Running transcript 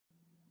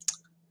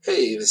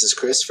Hey, this is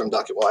Chris from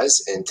Docketwise,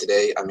 and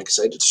today I'm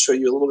excited to show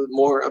you a little bit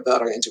more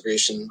about our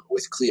integration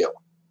with Clio.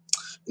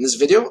 In this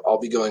video, I'll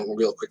be going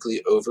real quickly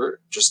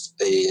over just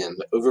an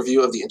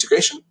overview of the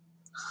integration,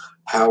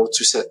 how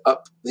to set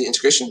up the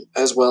integration,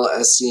 as well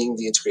as seeing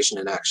the integration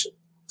in action.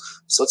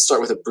 So let's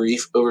start with a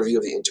brief overview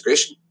of the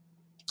integration.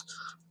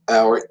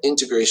 Our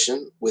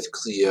integration with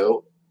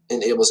Clio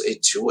enables a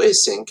two-way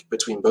sync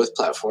between both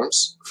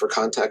platforms for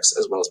contacts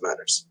as well as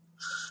matters.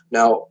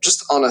 Now,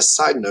 just on a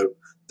side note,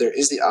 there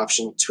is the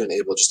option to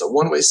enable just a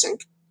one-way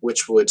sync,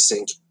 which would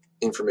sync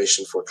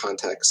information for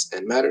contacts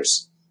and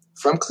matters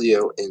from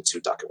Clio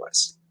into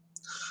Docketwise.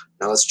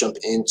 Now let's jump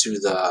into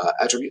the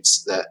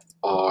attributes that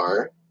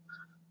are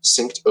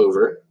synced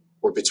over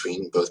or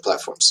between both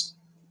platforms.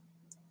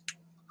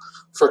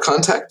 For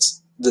contact,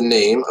 the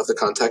name of the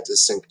contact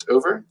is synced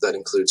over. That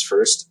includes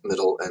first,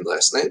 middle, and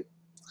last name.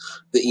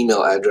 The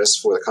email address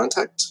for the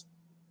contact,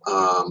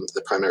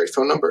 the primary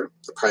phone number,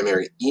 the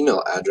primary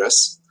email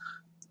address,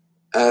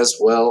 as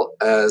well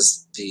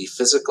as the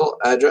physical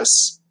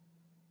address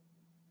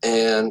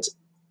and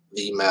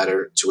the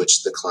matter to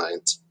which the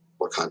client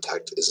or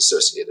contact is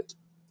associated.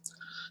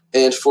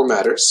 And for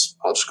matters,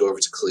 I'll just go over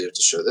to Clio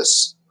to show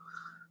this.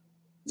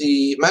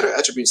 The matter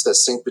attributes that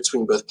sync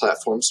between both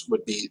platforms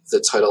would be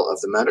the title of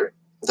the matter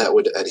that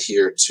would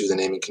adhere to the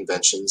naming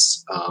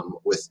conventions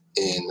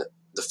within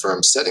the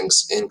firm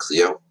settings in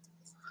Clio,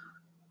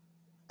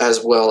 as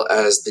well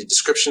as the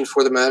description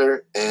for the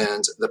matter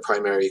and the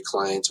primary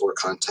client or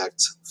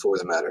contact for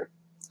the matter.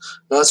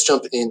 Now let's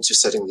jump into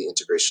setting the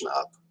integration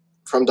up.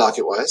 From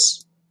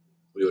Docketwise,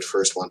 we would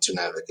first want to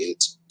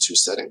navigate to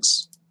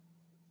Settings.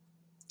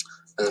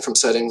 And then from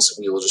Settings,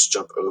 we will just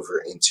jump over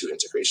into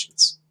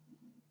Integrations.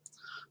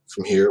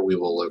 From here, we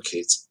will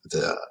locate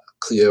the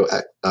Clio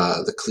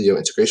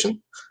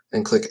integration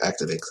and click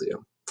Activate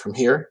Clio. From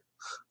here,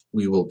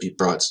 we will be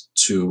brought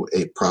to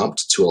a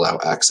prompt to allow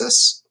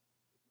access.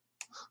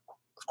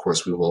 Of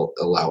course, we will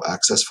allow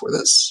access for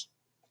this.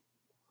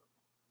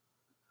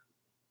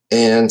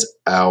 And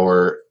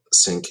our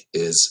sync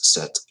is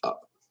set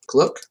up.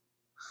 Look,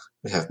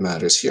 we have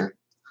matters here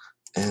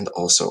and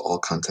also all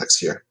contacts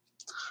here.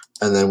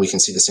 And then we can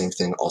see the same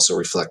thing also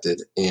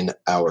reflected in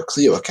our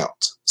Clio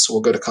account. So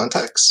we'll go to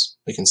contacts.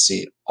 We can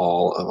see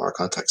all of our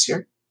contacts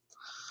here,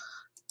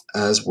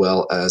 as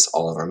well as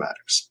all of our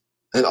matters.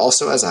 And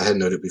also, as I had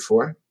noted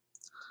before,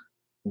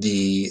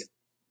 the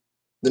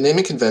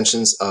naming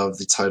conventions of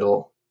the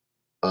title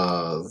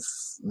of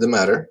the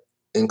matter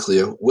in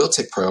Clio will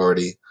take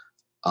priority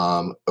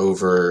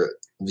over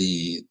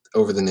the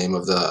name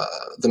of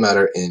the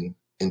matter in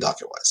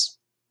Docketwise.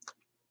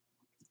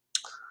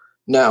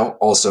 Now,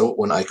 also,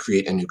 when I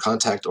create a new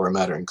contact or a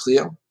matter in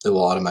Clio, it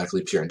will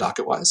automatically appear in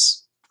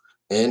Docketwise,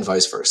 and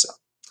vice versa.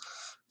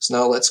 So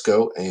now let's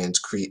go and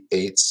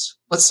create,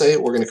 let's say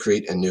we're going to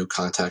create a new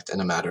contact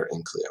and a matter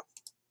in Clio.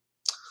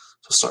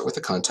 So we'll start with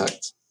the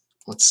contact.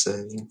 Let's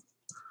say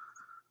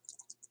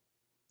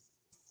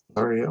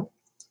Dario,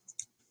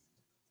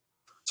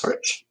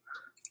 search,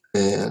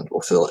 and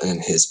we'll fill in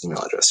his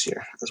email address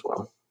here as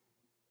well.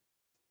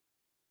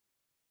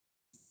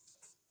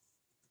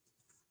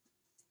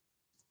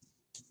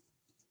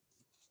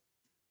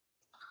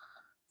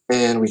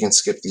 And we can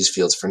skip these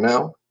fields for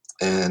now,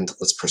 and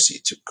let's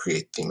proceed to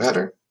create the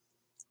matter.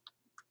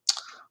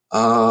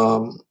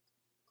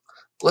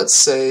 Let's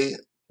say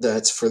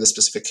that for this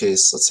specific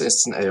case, let's say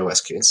it's an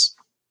AOS case,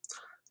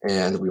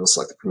 and we will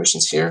select the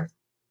permissions here.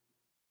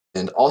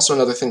 And also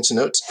another thing to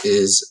note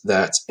is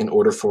that in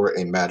order for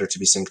a matter to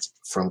be synced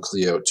from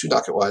Clio to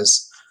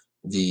Docketwise,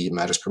 the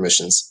matter's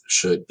permissions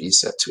should be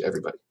set to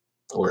everybody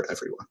or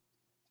everyone.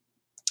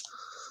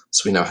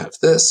 So we now have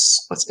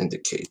this. Let's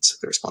indicate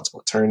the responsible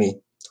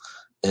attorney,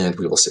 and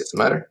we will save the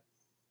matter.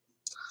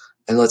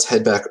 And let's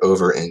head back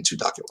over into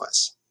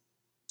Docketwise.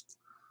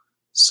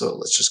 So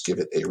let's just give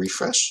it a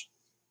refresh.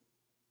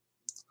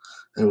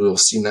 And we will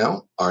see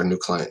now our new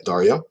client,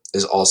 Dario,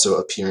 is also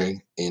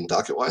appearing in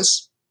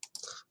Docketwise.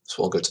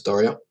 So we'll go to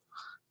Dario,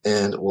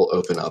 and we'll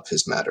open up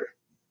his matter.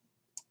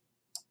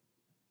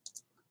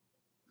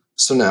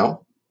 So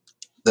now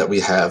that we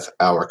have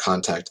our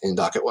contact in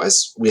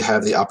Docketwise, we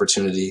have the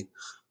opportunity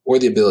or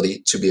the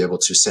ability to be able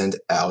to send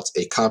out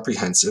a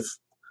comprehensive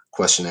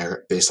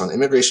questionnaire based on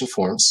immigration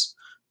forms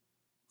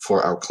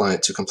for our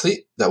client to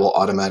complete that will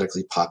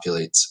automatically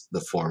populate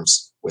the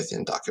forms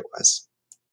within Docketwise.